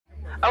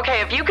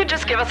Okay, if you could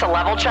just give us a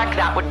level check,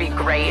 that would be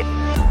great.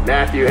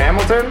 Matthew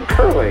Hamilton,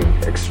 curling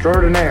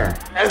extraordinaire.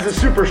 As the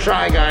super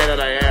shy guy that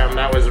I am,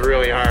 that was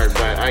really hard,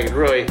 but I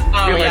really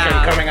feel like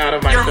I'm coming out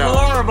of myself. You're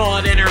horrible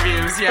at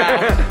interviews,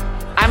 yeah.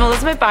 I'm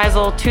Elizabeth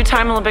Beisel,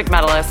 two-time Olympic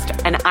medalist,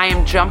 and I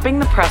am jumping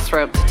the press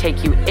rope to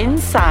take you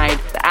inside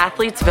the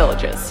athletes'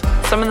 villages,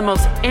 some of the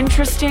most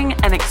interesting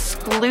and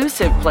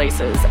exclusive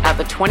places at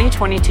the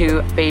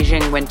 2022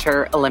 Beijing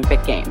Winter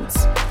Olympic Games.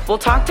 We'll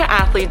talk to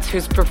athletes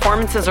whose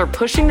performances are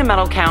pushing the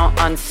medal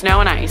count on snow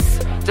and ice,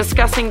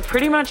 discussing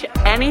pretty much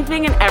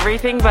anything and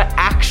everything but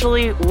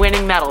actually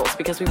winning medals,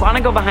 because we want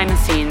to go behind the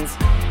scenes,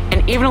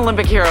 and even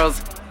Olympic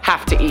heroes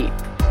have to eat.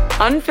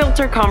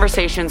 Unfiltered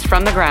conversations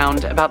from the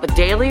ground about the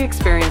daily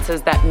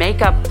experiences that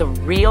make up the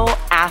real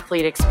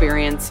athlete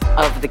experience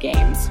of the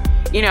games.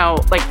 You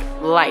know, like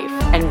life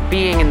and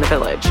being in the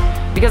village.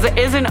 Because it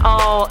isn't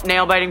all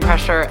nail-biting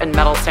pressure and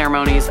medal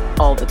ceremonies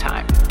all the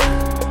time.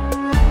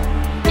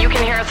 You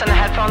can hear us in the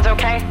headphones,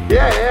 okay?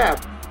 Yeah.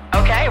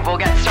 Okay, we'll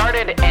get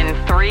started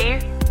in 3,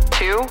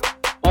 2,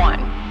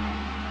 1.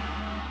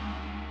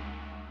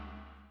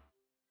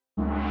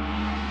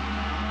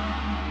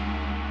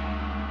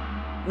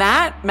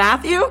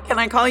 Matthew? Can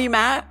I call you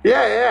Matt?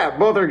 Yeah,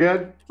 both are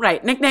good.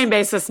 Right, nickname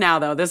basis now,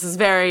 though. This is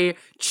very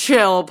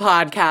chill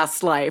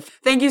podcast life.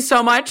 Thank you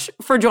so much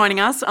for joining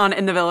us on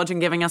In the Village and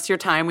giving us your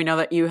time. We know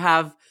that you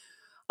have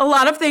a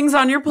lot of things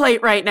on your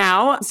plate right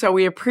now, so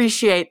we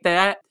appreciate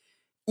that.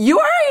 You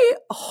are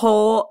a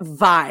whole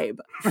vibe,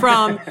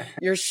 from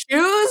your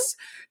shoes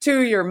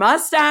to your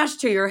mustache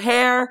to your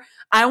hair.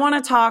 I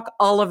want to talk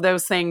all of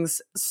those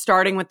things,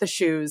 starting with the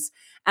shoes.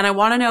 And I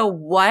want to know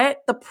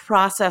what the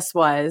process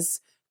was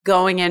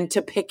going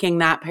into picking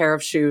that pair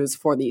of shoes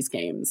for these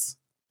games.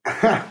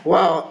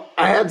 Well,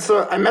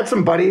 I met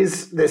some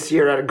buddies this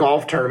year at a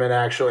golf tournament,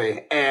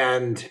 actually,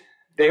 and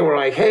they were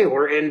like, hey,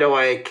 we're into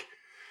like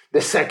the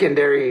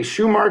secondary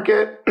shoe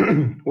market.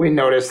 We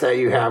noticed that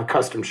you have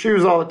custom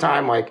shoes all the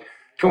time. Like,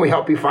 can we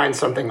help you find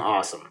something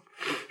awesome?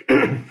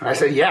 I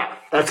said, yeah,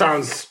 that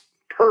sounds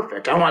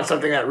perfect. I want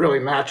something that really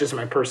matches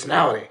my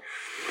personality.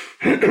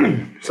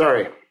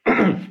 Sorry.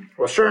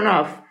 Well, sure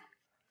enough,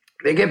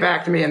 they get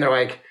back to me and they're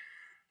like,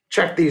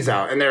 check these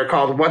out. And they're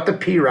called What the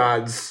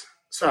P-Rods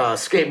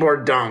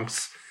skateboard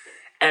dunks.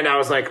 And I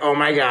was like, oh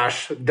my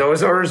gosh,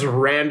 those are as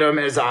random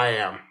as I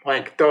am.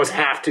 Like, those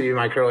have to be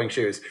my curling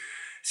shoes.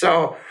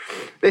 So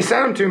they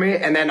sent them to me.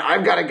 And then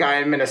I've got a guy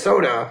in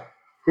Minnesota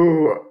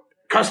who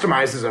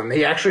customizes them.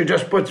 He actually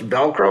just puts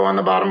Velcro on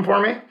the bottom for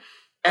me.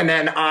 And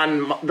then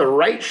on the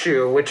right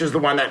shoe, which is the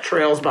one that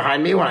trails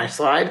behind me when I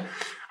slide,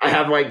 I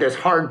have like this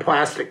hard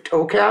plastic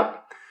toe cap.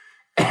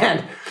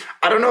 And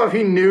I don't know if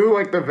he knew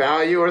like the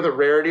value or the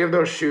rarity of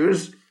those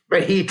shoes,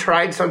 but he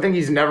tried something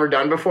he's never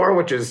done before,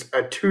 which is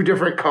a 2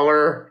 different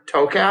color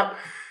toe cap.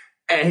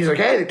 And he's like,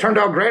 hey, they turned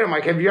out great. I'm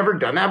like, have you ever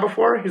done that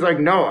before? He's like,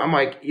 no. I'm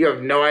like, you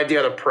have no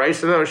idea the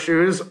price of those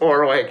shoes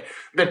or like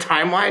the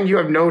timeline. You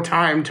have no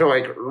time to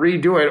like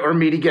redo it or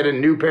me to get a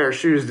new pair of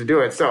shoes to do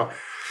it. So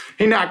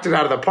he knocked it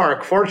out of the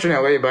park,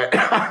 fortunately, but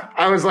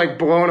I was like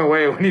blown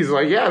away when he's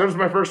like, yeah, this was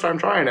my first time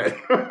trying it.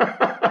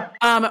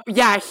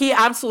 Yeah, he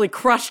absolutely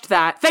crushed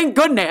that. Thank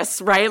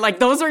goodness, right? Like,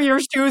 those are your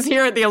shoes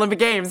here at the Olympic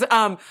Games.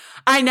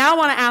 I now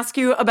want to ask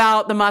you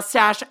about the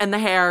mustache and the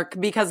hair,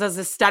 because as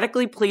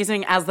aesthetically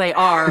pleasing as they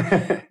are,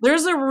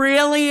 there's a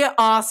really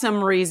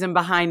awesome reason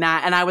behind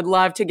that. And I would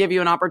love to give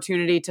you an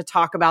opportunity to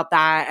talk about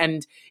that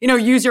and, you know,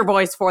 use your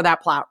voice for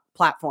that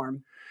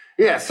platform.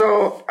 Yeah,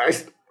 so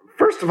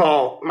first of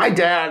all, my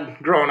dad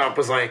growing up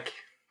was like,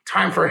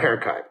 time for a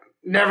haircut.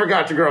 Never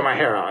got to grow my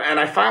hair out. And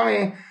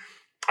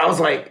I was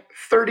like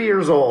 30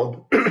 years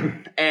old,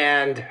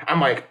 and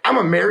I'm like, I'm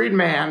a married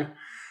man.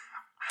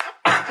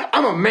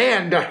 I'm a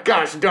man,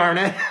 gosh darn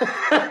it.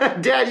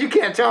 Dad, you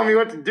can't tell me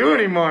what to do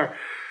anymore.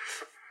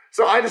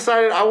 So I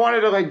decided I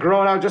wanted to like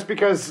grow it out just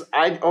because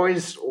I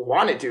always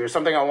wanted to,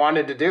 something I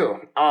wanted to do.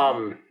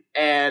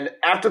 And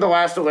after the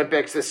last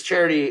Olympics, this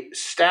charity,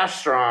 Stash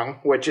Strong,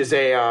 which is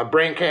a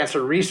brain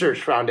cancer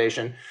research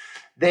foundation,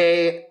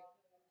 they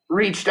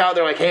reached out.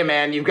 They're like, hey,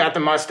 man, you've got the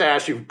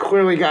mustache. You've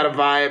clearly got a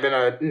vibe and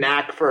a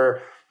knack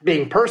for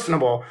being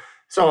personable.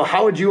 So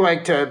how would you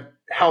like to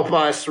help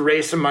us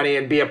raise some money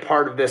and be a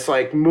part of this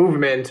like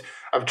movement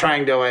of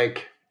trying to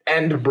like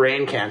end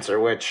brain cancer?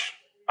 Which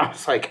I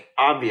was like,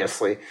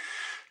 obviously,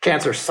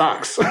 cancer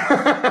sucks.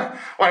 Why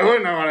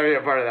wouldn't I want to be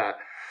a part of that?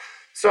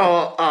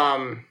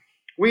 So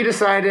we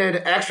decided,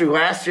 actually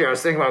last year I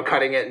was thinking about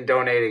cutting it and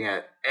donating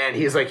it. And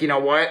he's like, you know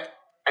what?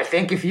 I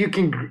think if you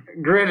can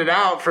grit it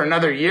out for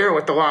another year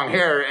with the long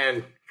hair,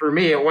 and for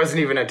me, it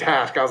wasn't even a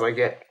task. I was like,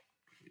 yeah,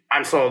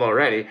 I'm sold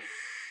already.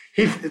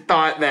 He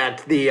thought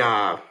that the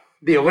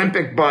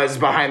Olympic buzz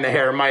behind the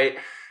hair might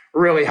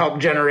really help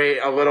generate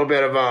a little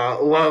bit of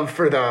a love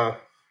for the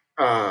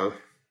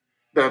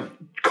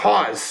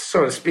cause,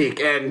 so to speak.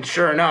 And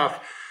sure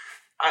enough,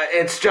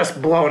 it's just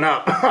blown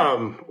up.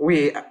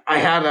 I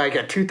had like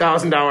a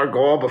 $2,000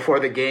 goal before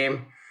the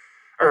game.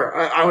 Or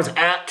I was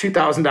at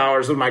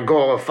 $2,000 with my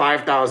goal of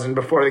 $5,000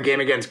 before the game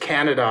against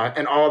Canada,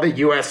 and all the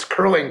U.S.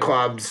 curling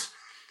clubs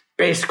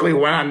basically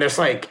went on this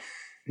like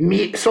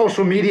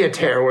social media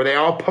tear where they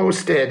all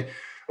posted,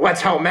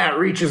 let's help Matt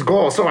reach his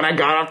goal. So when I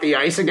got off the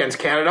ice against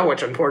Canada,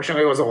 which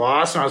unfortunately was a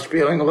loss and I was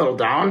feeling a little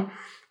down,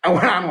 I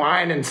went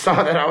online and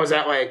saw that I was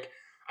at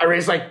I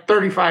raised like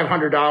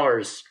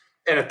 $3,500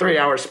 in a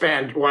 3-hour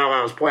span while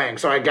I was playing.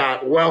 So I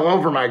got well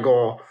over my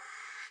goal.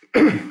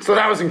 So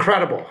that was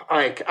incredible.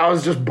 Like, I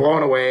was just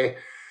blown away,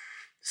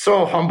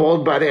 so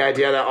humbled by the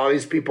idea that all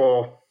these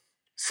people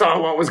saw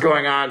what was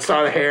going on,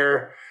 saw the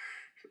hair,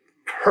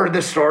 heard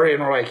the story,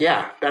 and were like,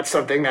 yeah, that's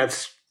something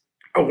that's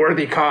a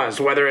worthy cause.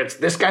 Whether it's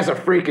this guy's a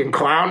freaking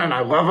clown and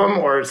I love him,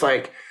 or it's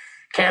like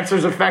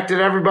cancer's affected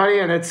everybody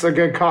and it's a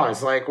good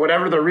cause. Like,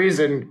 whatever the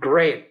reason,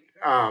 great.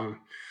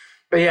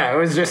 But yeah,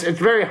 it's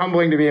very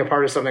humbling to be a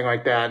part of something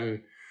like that.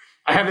 And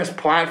I have this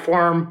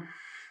platform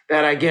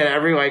that I get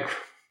every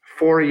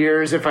 4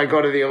 years if I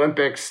go to the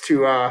Olympics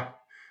to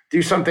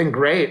do something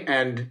great.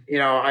 And,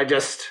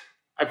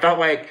 I felt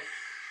like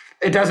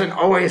it doesn't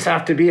always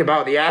have to be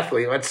about the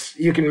athlete.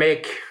 You can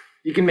make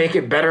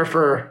it better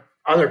for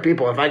other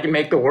people. If I can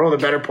make the world a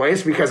better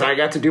place because I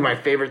got to do my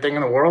favorite thing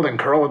in the world and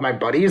curl with my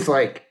buddies,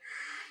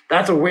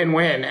 that's a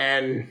win-win.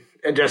 And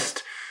it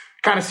just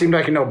kind of seemed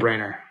like a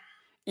no-brainer.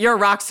 You're a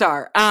rock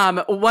star.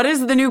 What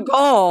is the new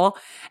goal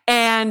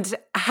and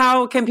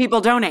how can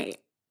people donate?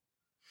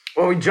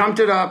 Well, we jumped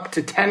it up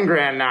to 10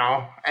 grand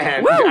now.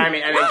 And Woo!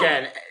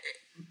 Again,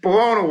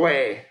 blown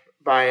away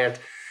by it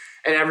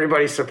and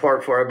everybody's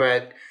support for it.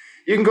 But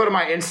you can go to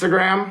my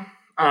Instagram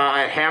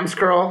at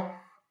Hamscurl,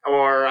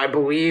 or I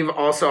believe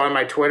also on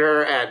my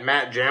Twitter at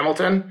Matt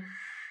Jamilton.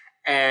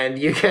 And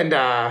you can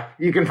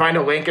find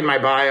a link in my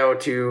bio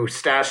to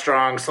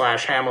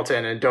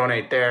Stastrong/Hamilton and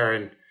donate there.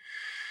 And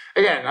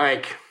again,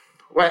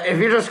 if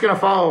you're just going to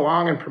follow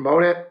along and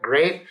promote it,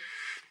 great.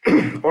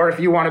 Or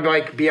if you want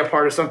to be a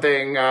part of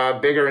something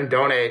bigger and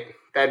donate,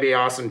 that'd be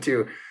awesome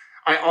too.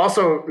 I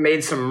also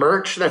made some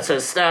merch that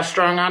says Stash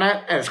Strong on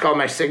it, and it's called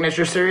my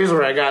Signature Series,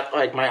 where I got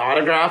my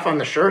autograph on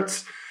the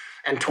shirts,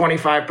 and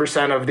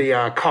 25% of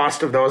the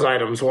cost of those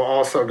items will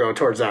also go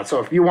towards that. So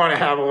if you want to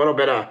have a little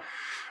bit of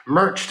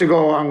merch to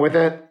go along with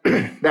it,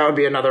 that would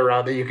be another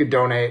route that you could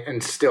donate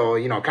and still,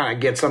 kind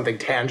of get something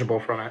tangible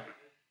from it.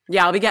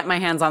 Yeah, I'll be getting my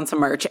hands on some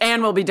merch,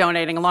 and we'll be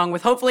donating along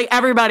with hopefully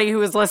everybody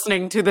who is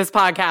listening to this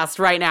podcast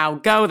right now.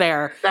 Go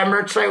there. That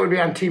merch site would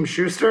be on Team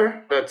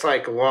Schuster. That's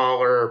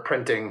Lawler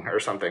Printing or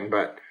something.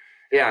 But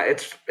yeah,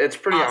 it's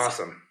pretty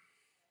awesome.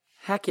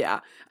 Heck yeah.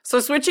 So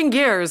switching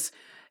gears,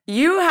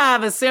 you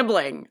have a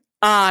sibling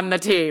on the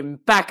team,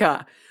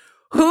 Becca.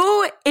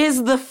 Who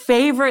is the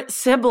favorite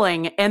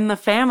sibling in the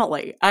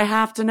family? I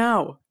have to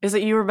know. Is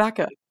it you or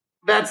Becca?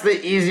 That's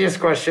the easiest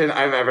question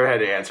I've ever had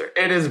to answer.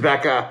 It is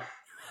Becca.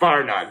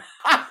 Bar none.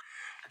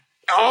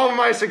 All of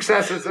my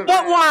successes. But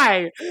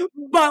why?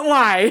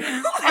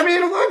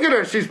 Look at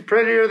her. She's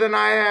prettier than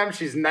I am.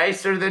 She's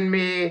nicer than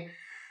me.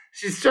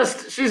 She's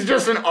just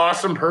an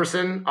awesome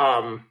person.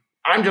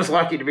 I'm just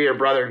lucky to be her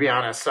brother, to be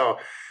honest. So,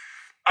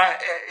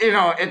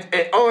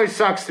 it always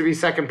sucks to be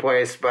second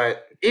place,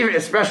 but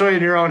especially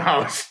in your own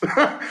house.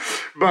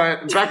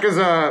 But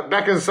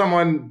Becca's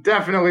someone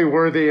definitely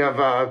worthy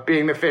of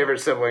being the favorite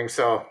sibling.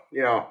 So,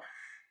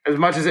 as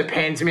much as it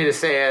pains me to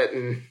say it,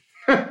 and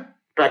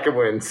Becca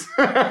wins.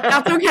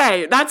 That's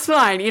okay. That's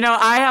fine.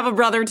 I have a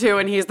brother too,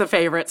 and he's the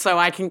favorite, so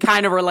I can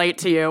kind of relate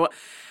to you.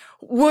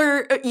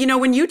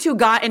 When you two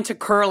got into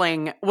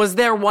curling, was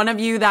there one of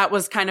you that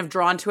was kind of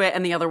drawn to it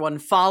and the other one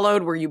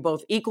followed? Were you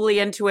both equally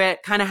into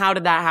it? Kind of how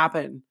did that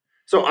happen?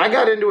 So I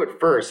got into it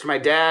first. My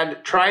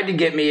dad tried to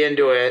get me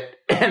into it,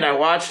 and I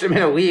watched him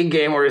in a league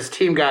game where his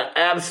team got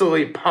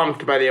absolutely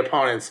pumped by the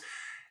opponents.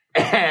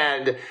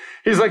 And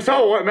he's like,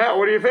 so what, Matt,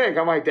 what do you think?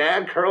 I'm like,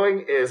 Dad,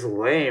 curling is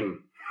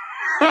lame.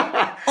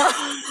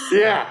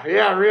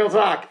 Yeah, real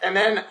talk. And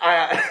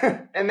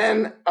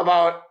then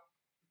about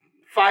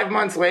 5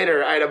 months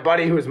later, I had a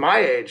buddy who was my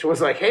age,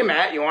 was like, hey,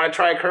 Matt, you want to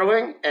try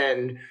curling?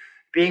 And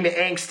being the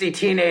angsty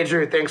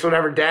teenager who thinks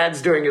whatever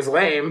dad's doing is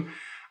lame,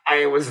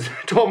 I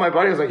told my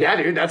buddy, I was like, yeah,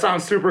 dude, that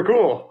sounds super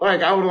cool.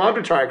 I would love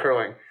to try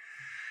curling.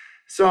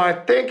 So I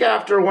think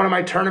after one of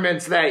my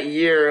tournaments that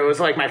year, it was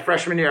my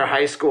freshman year of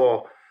high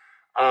school,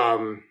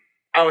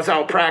 I was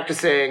out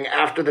practicing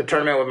after the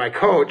tournament with my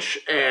coach,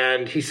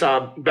 and he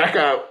saw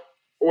Becca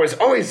was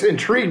always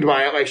intrigued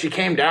by it. She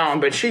came down,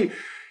 but she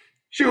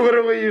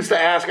literally used to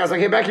ask, I was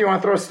like, hey, Becca, you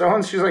want to throw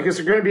stones? She's like, is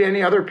there going to be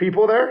any other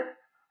people there?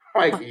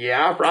 I'm like,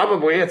 yeah,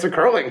 probably. It's a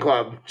curling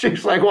club.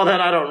 She's like, well,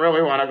 then I don't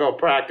really want to go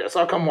practice.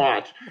 I'll come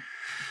watch.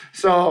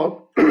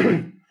 So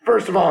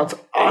first of all, it's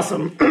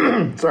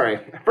awesome. Sorry.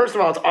 First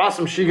of all, it's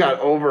awesome she got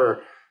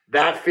over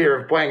that fear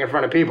of playing in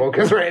front of people,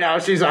 because right now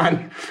she's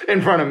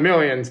in front of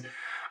millions.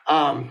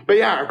 But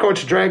yeah, our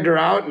coach dragged her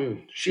out,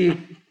 and she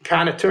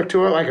kind of took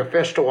to it like a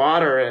fish to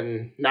water.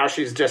 And now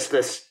she's just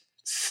this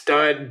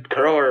stud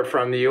curler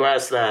from the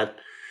U.S. that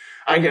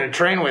I get to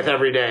train with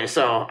every day.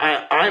 So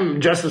I'm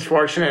just as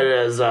fortunate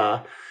as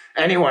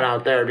anyone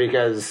out there,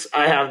 because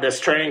I have this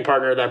training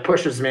partner that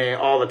pushes me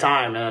all the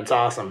time, and it's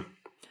awesome.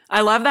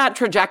 I love that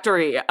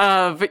trajectory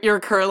of your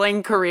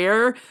curling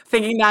career,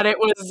 thinking that it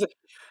was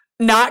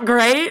not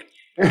great.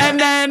 And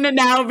then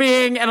now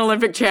being an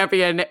Olympic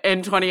champion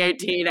in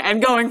 2018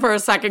 and going for a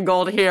second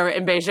gold here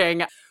in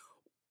Beijing.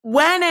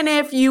 When and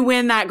if you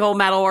win that gold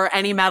medal or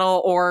any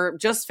medal or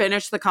just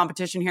finish the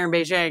competition here in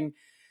Beijing,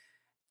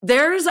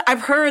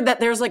 I've heard that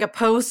there's like a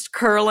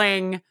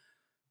post-curling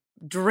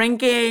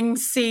drinking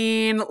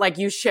scene, like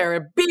you share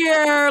a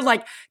beer.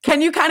 Like,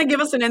 can you kind of give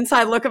us an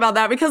inside look about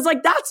that? Because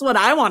like, that's what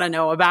I want to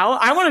know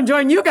about. I want to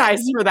join you guys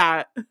for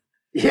that.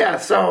 Yeah,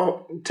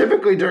 so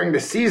typically during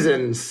the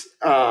seasons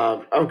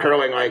of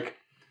curling, like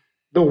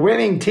the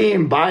winning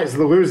team buys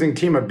the losing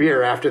team a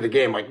beer after the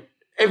game. Like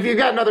if you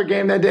got another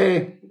game that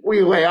day,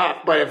 we lay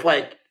off. But if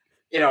like,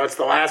 it's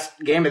the last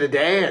game of the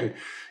day and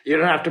you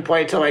don't have to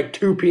play till like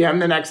 2 p.m.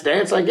 the next day,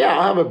 it's like, yeah,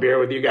 I'll have a beer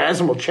with you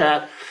guys and we'll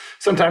chat.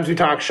 Sometimes we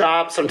talk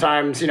shop.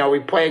 Sometimes, we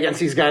play against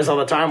these guys all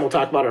the time. We'll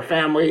talk about our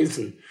families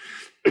and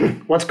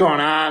what's going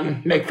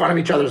on, make fun of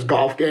each other's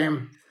golf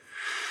game.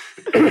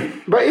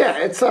 But yeah,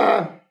 it's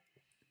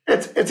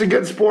a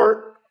good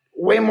sport,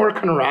 way more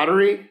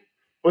camaraderie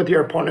with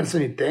your opponents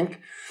than you'd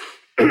think.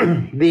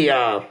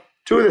 The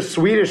two of the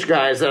Swedish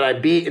guys that I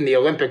beat in the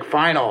Olympic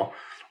final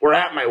were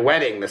at my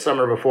wedding the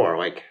summer before.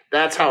 Like,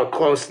 that's how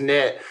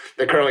close-knit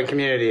the curling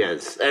community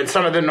is. And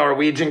some of the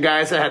Norwegian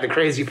guys that had the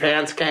crazy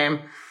pants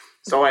came.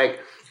 So, like,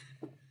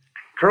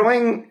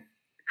 curling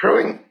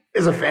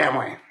is a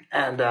family,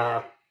 and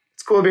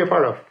it's cool to be a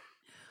part of.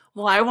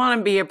 Well, I want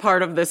to be a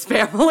part of this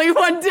family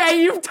one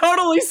day. You've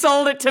totally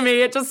sold it to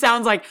me. It just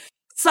sounds like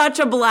such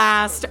a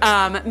blast.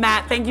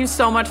 Matt, thank you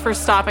so much for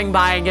stopping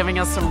by and giving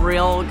us some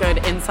real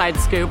good inside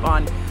scoop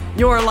on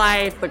your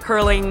life, the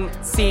curling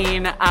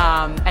scene,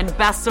 and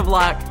best of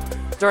luck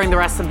during the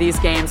rest of these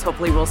games.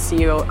 Hopefully we'll see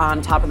you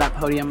on top of that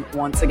podium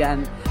once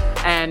again.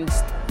 And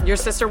your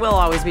sister will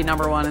always be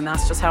number one, and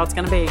that's just how it's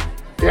going to be.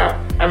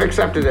 Yeah, I've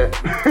accepted it.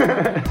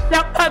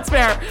 Yep, that's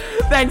fair.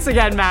 Thanks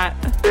again, Matt.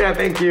 Yeah,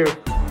 thank you.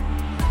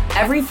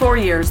 Every 4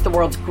 years, the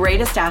world's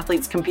greatest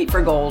athletes compete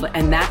for gold,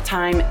 and that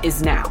time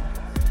is now.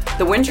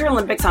 The Winter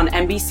Olympics on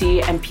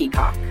NBC and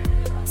Peacock.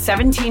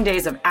 17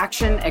 days of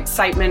action,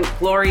 excitement,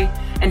 glory,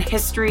 and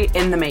history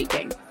in the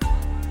making.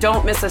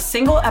 Don't miss a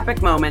single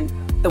epic moment.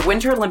 The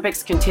Winter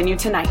Olympics continue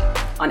tonight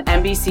on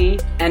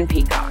NBC and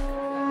Peacock.